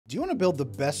Do you want to build the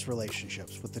best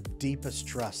relationships with the deepest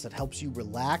trust that helps you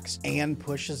relax and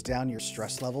pushes down your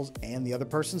stress levels and the other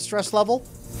person's stress level?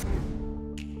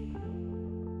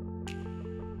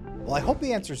 Well, I hope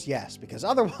the answer is yes, because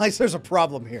otherwise there's a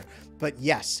problem here. But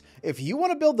yes, if you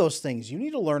want to build those things, you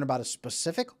need to learn about a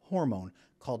specific hormone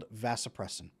called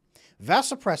vasopressin.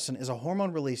 Vasopressin is a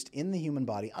hormone released in the human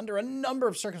body under a number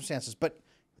of circumstances, but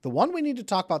the one we need to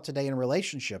talk about today in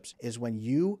relationships is when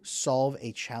you solve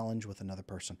a challenge with another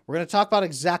person. We're going to talk about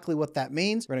exactly what that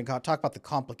means. We're going to talk about the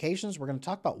complications. We're going to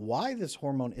talk about why this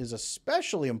hormone is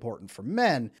especially important for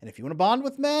men. And if you want to bond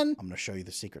with men, I'm going to show you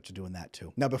the secret to doing that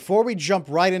too. Now, before we jump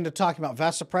right into talking about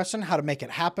vasopressin, how to make it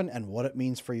happen, and what it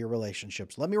means for your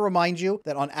relationships, let me remind you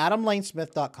that on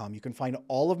adamlanesmith.com, you can find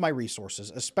all of my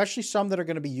resources, especially some that are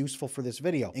going to be useful for this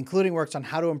video, including works on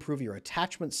how to improve your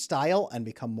attachment style and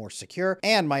become more secure,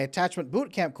 and my attachment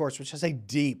bootcamp course, which has a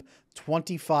deep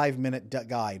 25-minute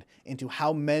guide into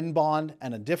how men bond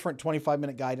and a different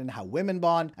 25-minute guide into how women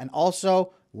bond, and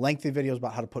also lengthy videos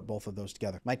about how to put both of those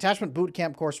together. My attachment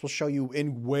bootcamp course will show you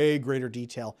in way greater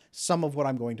detail some of what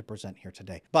I'm going to present here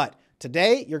today. But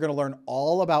today, you're going to learn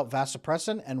all about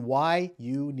vasopressin and why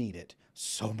you need it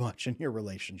so much in your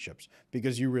relationships,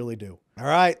 because you really do. All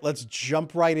right, let's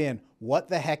jump right in. What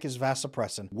the heck is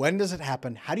vasopressin? When does it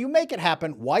happen? How do you make it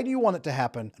happen? Why do you want it to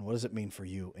happen? And what does it mean for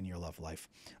you in your love life?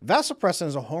 Vasopressin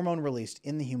is a hormone released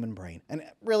in the human brain, and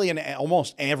really in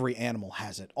almost every animal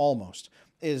has it,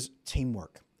 is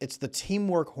teamwork. It's the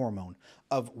teamwork hormone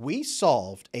of we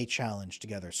solved a challenge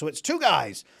together. So it's two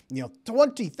guys,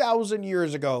 20,000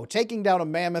 years ago, taking down a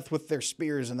mammoth with their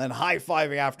spears and then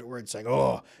high-fiving afterwards saying,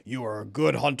 "Oh, you are a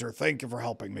good hunter. Thank you for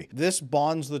helping me." This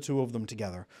bonds the two of them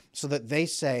together so that they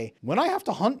say, when I have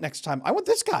to hunt next time, I want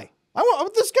this guy. I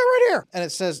want this guy right here. And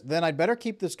it says, then I'd better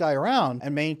keep this guy around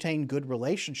and maintain good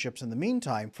relationships in the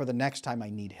meantime for the next time I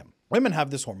need him. Women have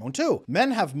this hormone too.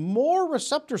 Men have more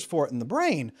receptors for it in the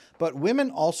brain, but women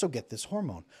also get this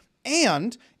hormone.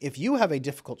 And if you have a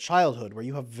difficult childhood where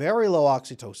you have very low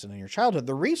oxytocin in your childhood,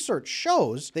 the research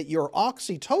shows that your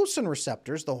oxytocin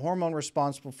receptors, the hormone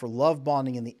responsible for love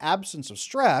bonding in the absence of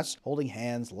stress, holding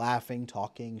hands, laughing,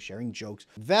 talking, sharing jokes,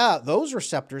 those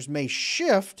receptors may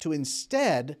shift to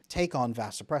instead take on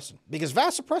vasopressin. Because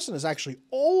vasopressin is actually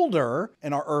older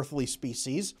in our earthly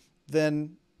species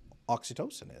than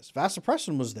oxytocin is.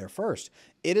 Vasopressin was there first.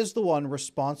 It is the one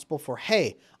responsible for,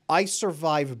 hey, I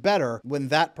survive better when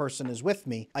that person is with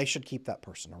me. I should keep that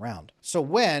person around. So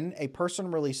when a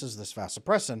person releases this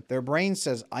vasopressin, their brain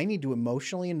says, I need to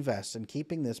emotionally invest in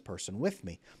keeping this person with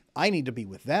me. I need to be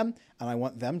with them, and I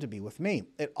want them to be with me.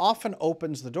 It often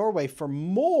opens the doorway for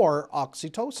more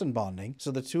oxytocin bonding, so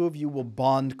the two of you will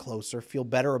bond closer, feel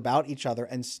better about each other,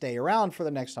 and stay around for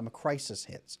the next time a crisis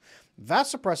hits.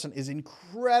 Vasopressin is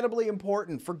incredibly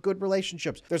important for good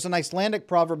relationships. There's an Icelandic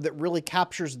proverb that really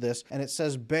captures this, and it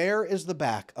says, "Bare is the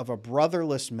back of a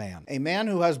brotherless man." A man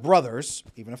who has brothers,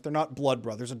 even if they're not blood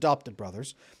brothers, adopted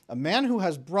brothers, a man who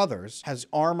has brothers has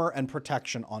armor and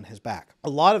protection on his back. A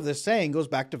lot of this saying goes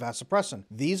back to vasopressin.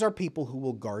 These are people who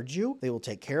will guard you, they will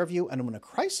take care of you, and when a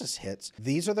crisis hits,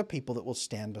 these are the people that will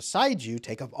stand beside you,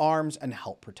 take up arms, and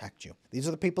help protect you. These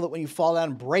are the people that when you fall down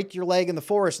and break your leg in the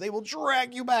forest, they will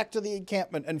drag you back to the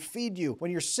encampment and feed you.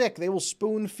 When you're sick, they will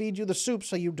spoon feed you the soup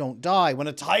so you don't die. When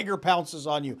a tiger pounces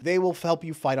on you, they will help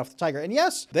you fight off the tiger. And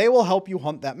yes, they will help you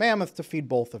hunt that mammoth to feed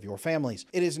both of your families.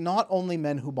 It is not only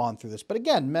men who bond through this, but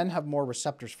again, men have more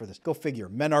receptors for this. Go figure.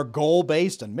 Men are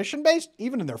goal-based and mission-based,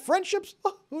 even in their friendships.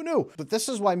 Who knew? But this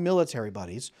is why military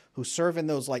buddies who serve in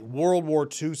those like World War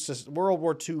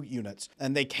II units,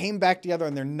 and they came back together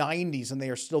in their 90s and they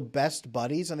are still best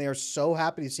buddies and they are so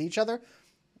happy to see each other.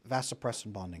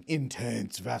 Vasopressin bonding,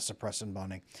 intense vasopressin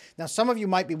bonding. Now, some of you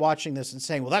might be watching this and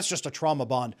saying, well, that's just a trauma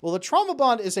bond. Well, the trauma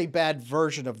bond is a bad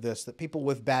version of this that people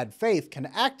with bad faith can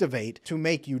activate to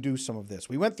make you do some of this.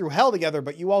 We went through hell together,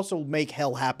 but you also make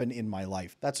hell happen in my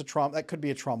life. That's a trauma. That could be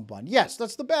a trauma bond. Yes,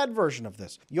 that's the bad version of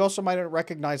this. You also might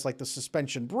recognize like the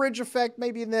suspension bridge effect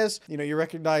maybe in this. You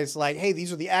recognize like, hey,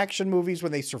 these are the action movies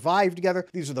when they survive together.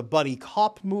 These are the buddy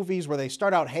cop movies where they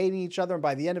start out hating each other and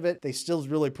by the end of it, they still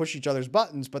really push each other's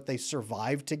buttons, but they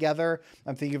survive together.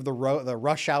 I'm thinking of the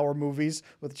Rush Hour movies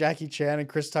with Jackie Chan and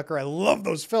Chris Tucker. I love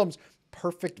those films.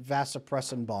 Perfect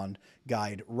vasopressin bond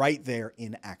guide right there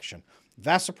in action.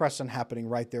 Vasopressin happening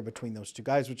right there between those two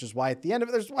guys, which is why at the end of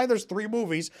it, there's 3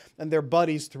 movies and they're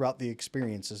buddies throughout the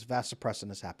experiences.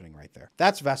 Vasopressin is happening right there.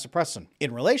 That's vasopressin.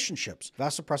 In relationships,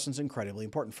 vasopressin is incredibly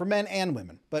important for men and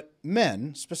women, but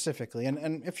men specifically.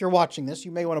 And if you're watching this,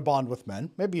 you may want to bond with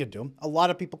men. Maybe you do. A lot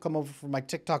of people come over from my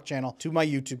TikTok channel to my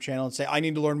YouTube channel and say, I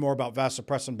need to learn more about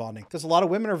vasopressin bonding, because a lot of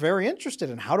women are very interested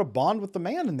in how to bond with the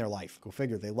man in their life. Go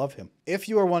figure, they love him. If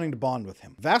you are wanting to bond with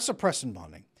him, vasopressin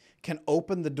bonding can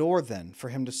open the door then for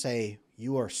him to say,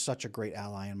 you are such a great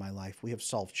ally in my life. We have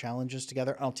solved challenges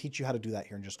together. I'll teach you how to do that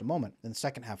here in just a moment in the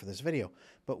second half of this video.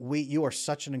 But you are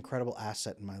such an incredible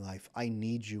asset in my life. I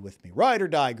need you with me. Ride or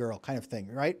die, girl, kind of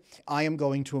thing, right? I am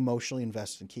going to emotionally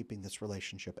invest in keeping this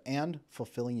relationship and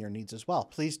fulfilling your needs as well.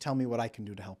 Please tell me what I can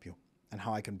do to help you and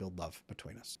how I can build love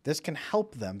between us. This can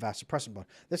help them, vasopressin bond.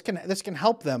 This can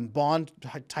help them bond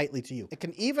tightly to you. It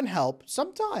can even help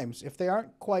sometimes if they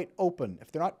aren't quite open,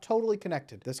 if they're not totally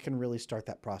connected. This can really start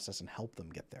that process and help them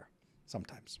get there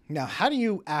sometimes. Now, how do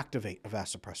you activate a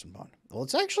vasopressin bond? Well,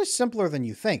 it's actually simpler than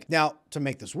you think. Now, to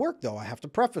make this work, though, I have to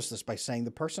preface this by saying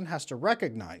the person has to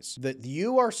recognize that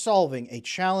you are solving a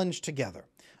challenge together.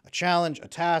 A challenge, a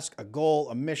task, a goal,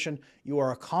 a mission. You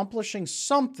are accomplishing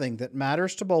something that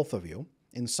matters to both of you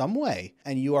in some way,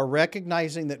 and you are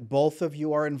recognizing that both of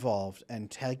you are involved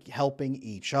and helping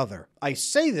each other. I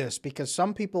say this because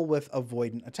some people with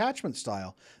avoidant attachment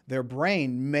style, their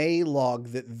brain may log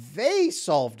that they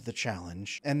solved the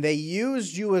challenge and they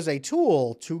used you as a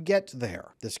tool to get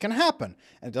there. This can happen.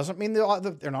 And it doesn't mean they're not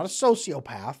a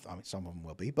sociopath. I mean, some of them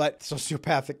will be, but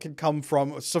sociopathic can come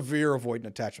from a severe avoidant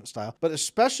attachment style. But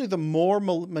especially the more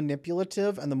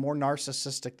manipulative and the more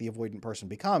narcissistic the avoidant person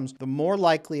becomes, the more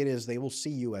likely it is they will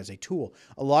see you as a tool.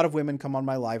 A lot of women come on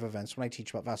my live events when I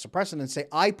teach about vasopressin and say,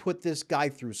 I put this guy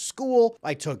through school.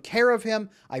 I took care of him.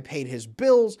 I paid his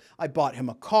bills. I bought him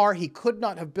a car. He could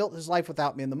not have built his life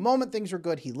without me. And the moment things were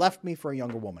good, he left me for a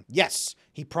younger woman. Yes,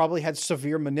 he probably had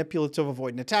severe manipulative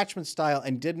avoidant attachment style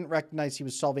and didn't recognize he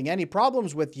was solving any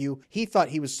problems with you. He thought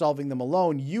he was solving them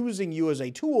alone, using you as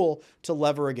a tool to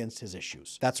lever against his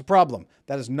issues. That's a problem.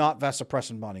 That is not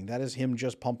vasopressin bonding. That is him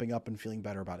just pumping up and feeling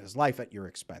better about his life at your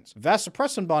expense.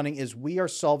 Vasopressin bonding is we are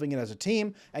solving it as a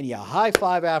team, and you high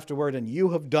five afterward, and you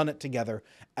have done it together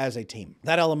as a team.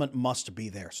 That element must be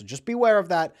there. So just beware of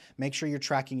that. Make sure you're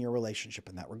tracking your relationship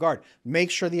in that regard. Make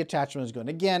sure the attachment is good.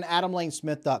 Again,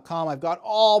 AdamLaneSmith.com. I've got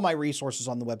all my resources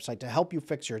on the website to help you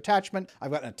fix your attachment.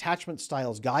 I've got an attachment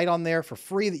styles guide on there for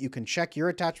free that you can check your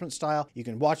attachment style. You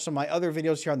can watch some of my other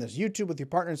videos here on this YouTube with your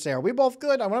partner and say, are we both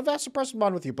good? I want to vasopressin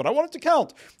bond with you, but I want it to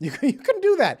count. You can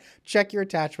do that. Check your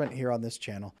attachment here on this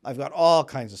channel. I've got all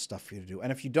kinds of stuff for you to do.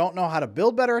 And if you don't know how to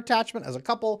build better attachment as a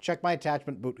couple, check my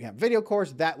attachment bootcamp video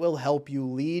course. That will help you,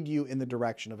 lead you in the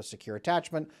direction of a secure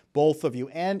attachment, both of you.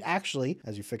 And actually,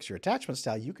 as you fix your attachment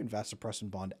style, you can vasopressin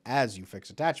bond as you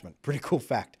fix attachment. Pretty cool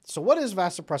fact. So what is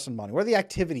vasopressin bonding? What are the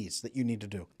activities that you need to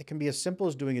do? It can be as simple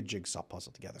as doing a jigsaw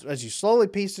puzzle together. So as you slowly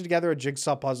piece together a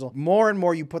jigsaw puzzle, more and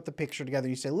more you put the picture together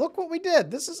and you say, look what we did.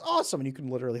 This is awesome. And you can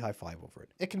literally high five over it.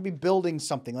 It can be building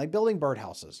something like building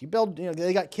birdhouses. You build,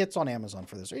 they got kits on Amazon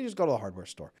for this, or you just go to the hardware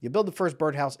store. You build the first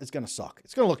birdhouse. It's going to suck.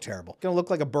 It's going to look terrible. It's going to look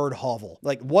like a bird hovel.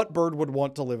 Like, what bird would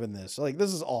want to live in this? Like,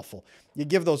 this is awful. You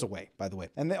give those away, by the way.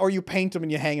 Or you paint them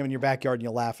and you hang them in your backyard and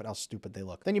you laugh at how stupid they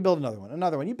look. Then you build another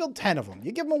one. You build 10 of them.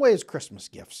 You give them away as Christmas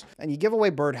gifts. And you give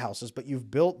away birdhouses, but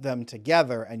you've built them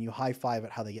together and you high five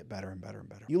at how they get better and better and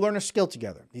better. You learn a skill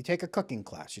together. You take a cooking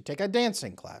class. You take a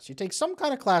dancing class. You take some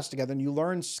kind of class together and you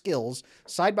learn skills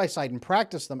side by side and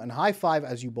practice them and high five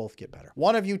as you both get better.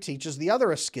 One of you teaches the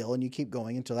other a skill and you keep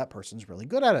going until that person's really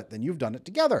good at it. Then you've done it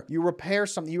together. You repair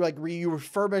something. You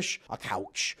refurbish a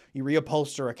couch. You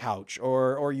reupholster a couch,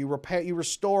 or you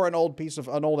restore an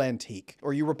old antique,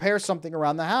 or you repair something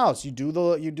around the house. You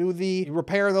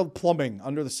repair the plumbing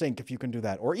under the sink if you can do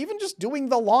that, or even just doing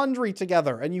the laundry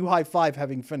together and you high five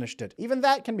having finished it. Even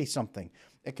that can be something.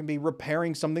 It can be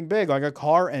repairing something big like a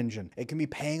car engine. It can be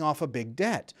paying off a big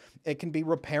debt. It can be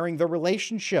repairing the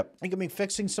relationship. It can be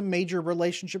fixing some major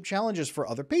relationship challenges for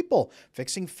other people,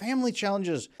 fixing family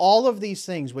challenges. All of these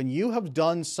things, when you have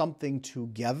done something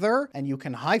together and you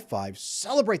can high five,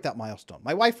 celebrate that milestone.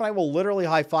 My wife and I will literally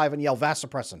high five and yell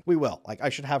vasopressin. We will. Like, I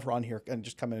should have her on here and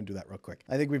just come in and do that real quick.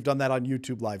 I think we've done that on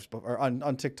YouTube lives or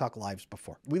on TikTok lives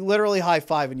before. We literally high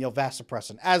five and yell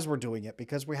vasopressin as we're doing it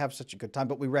because we have such a good time,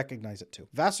 but we recognize it too.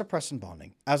 Vasopressin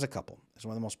bonding as a couple is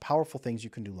one of the most powerful things you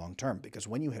can do long term, because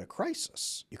when you hit a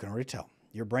crisis, you can already tell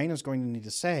your brain is going to need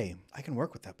to say, I can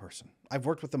work with that person. I've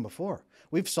worked with them before.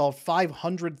 We've solved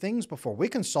 500 things before. We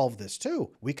can solve this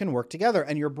too. We can work together.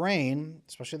 And your brain,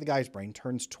 especially the guy's brain,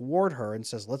 turns toward her and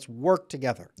says, let's work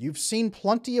together. You've seen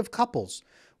plenty of couples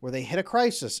where they hit a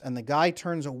crisis and the guy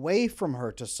turns away from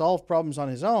her to solve problems on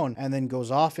his own and then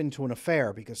goes off into an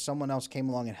affair because someone else came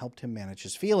along and helped him manage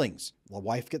his feelings. The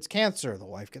wife gets cancer, the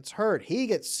wife gets hurt, he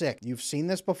gets sick. You've seen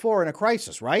this before in a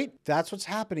crisis, right? That's what's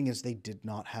happening is they did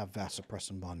not have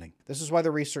vasopressin bonding. This is why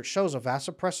the research shows a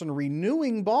vasopressin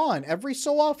renewing bond every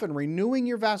so often. Renewing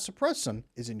your vasopressin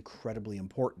is incredibly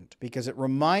important because it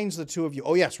reminds the two of you,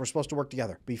 oh yes, we're supposed to work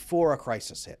together before a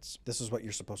crisis hits. This is what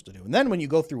you're supposed to do. And then when you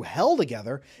go through hell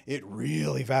together, it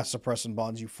really vasopressin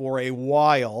bonds you for a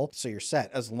while. So you're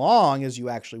set as long as you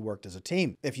actually worked as a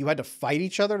team. If you had to fight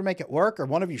each other to make it work, or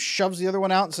one of you shoves the other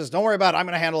one out and says, don't worry about it, I'm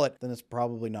going to handle it, then it's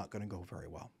probably not going to go very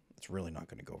well. It's really not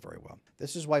going to go very well.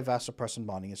 This is why vasopressin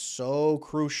bonding is so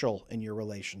crucial in your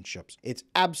relationships. It's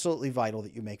absolutely vital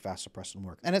that you make vasopressin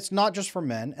work. And it's not just for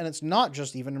men, and it's not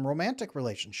just even in romantic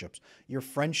relationships. Your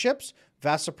friendships,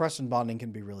 vasopressin bonding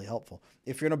can be really helpful.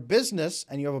 If you're in a business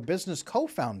and you have a business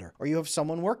co-founder, or you have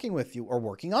someone working with you or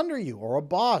working under you, or a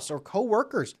boss or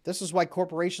co-workers, this is why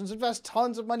corporations invest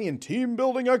tons of money in team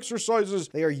building exercises.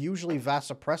 They are usually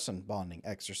vasopressin bonding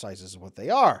exercises is what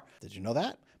they are. Did you know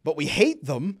that? But we hate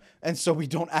them, and so we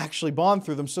don't actually bond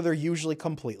through them, so they're usually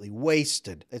completely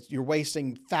wasted. You're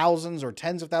wasting thousands or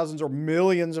tens of thousands or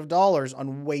millions of dollars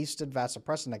on wasted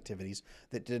vasopressin activities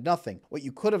that did nothing. What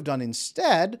you could have done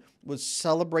instead was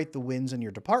celebrate the wins in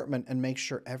your department and make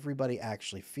sure everybody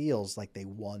actually feels like they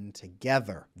won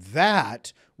together.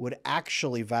 That would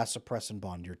actually vasopressin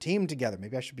bond your team together.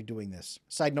 Maybe I should be doing this.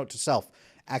 Side note to self.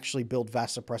 Actually build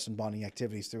vasopressin bonding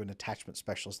activities through an attachment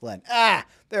specialist lens.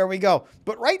 There we go.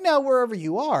 But right now, wherever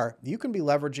you are, you can be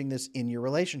leveraging this in your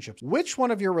relationships. Which one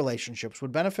of your relationships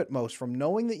would benefit most from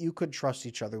knowing that you could trust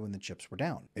each other when the chips were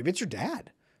down? Maybe it's your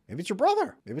dad. Maybe it's your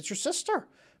brother. Maybe it's your sister.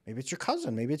 Maybe it's your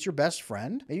cousin. Maybe it's your best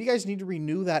friend. Maybe you guys need to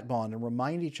renew that bond and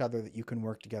remind each other that you can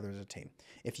work together as a team.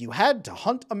 If you had to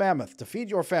hunt a mammoth to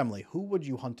feed your family, who would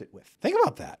you hunt it with? Think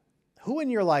about that. Who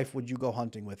in your life would you go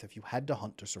hunting with if you had to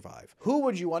hunt to survive? Who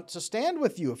would you want to stand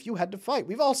with you if you had to fight?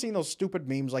 We've all seen those stupid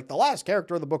memes like the last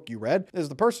character of the book you read is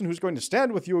the person who's going to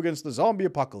stand with you against the zombie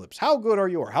apocalypse. How good are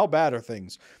you or how bad are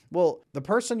things? Well, the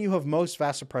person you have most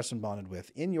vasopressin bonded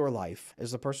with in your life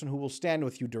is the person who will stand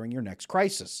with you during your next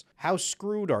crisis. How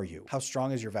screwed are you? How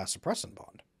strong is your vasopressin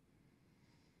bond?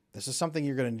 This is something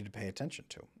you're going to need to pay attention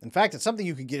to. In fact, it's something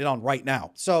you could get on right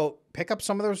now. So pick up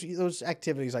some of those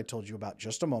activities I told you about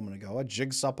just a moment ago. A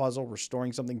jigsaw puzzle,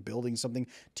 restoring something, building something,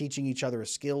 teaching each other a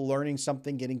skill, learning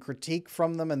something, getting critique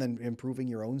from them, and then improving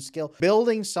your own skill.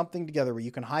 Building something together where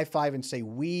you can high five and say,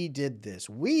 we did this.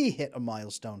 We hit a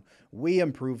milestone. We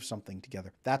improved something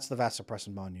together. That's the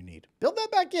vasopressin bond you need. Build that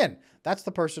back in. That's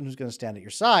the person who's going to stand at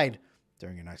your side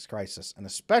during your next crisis. And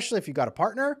especially if you got a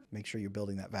partner, make sure you're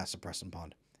building that vasopressin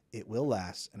bond. It will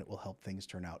last, and it will help things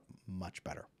turn out much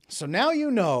better. So now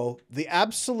you know the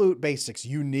absolute basics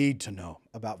you need to know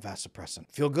about vasopressin.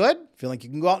 Feel good? Feel like you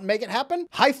can go out and make it happen?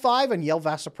 High five and yell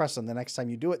vasopressin the next time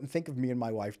you do it, and think of me and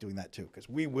my wife doing that too, because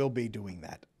we will be doing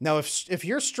that. Now, if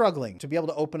you're struggling to be able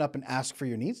to open up and ask for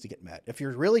your needs to get met, if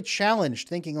you're really challenged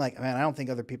thinking like, man, I don't think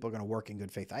other people are going to work in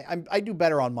good faith. I do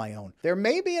better on my own. There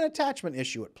may be an attachment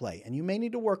issue at play, and you may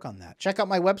need to work on that. Check out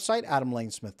my website,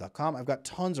 adamlanesmith.com. I've got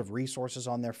tons of resources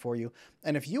on there for you.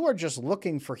 And if you are just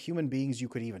looking for human beings you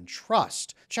could even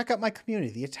trust, check out my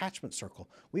community, the Attachment Circle.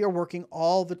 We are working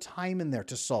all the time in there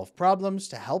to solve problems,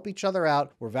 to help each other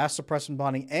out. We're vasopressin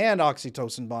bonding and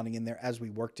oxytocin bonding in there as we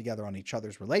work together on each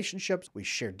other's relationships. We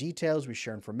share details, we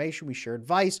share information, we share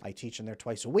advice. I teach in there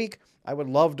twice a week. I would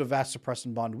love to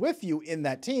vasopressin bond with you in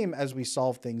that team as we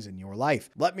solve things in your life.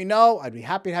 Let me know. I'd be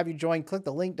happy to have you join. Click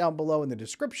the link down below in the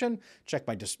description. Check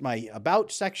my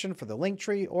About section for the link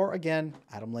tree, or again,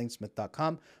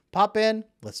 adamlanesmith.com. Pop in,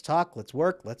 let's talk, let's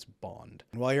work, let's bond.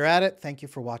 And while you're at it, thank you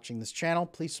for watching this channel.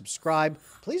 Please subscribe.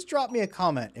 Please drop me a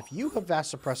comment if you have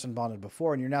vasopressin bonded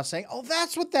before and you're now saying, oh,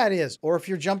 that's what that is. Or if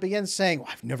you're jumping in saying,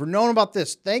 I've never known about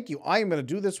this. Thank you. I am going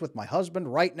to do this with my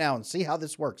husband right now and see how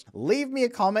this works. Leave me a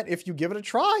comment if you give it a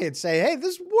try and say, hey,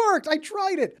 this worked. I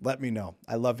tried it. Let me know.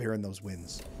 I love hearing those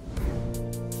wins.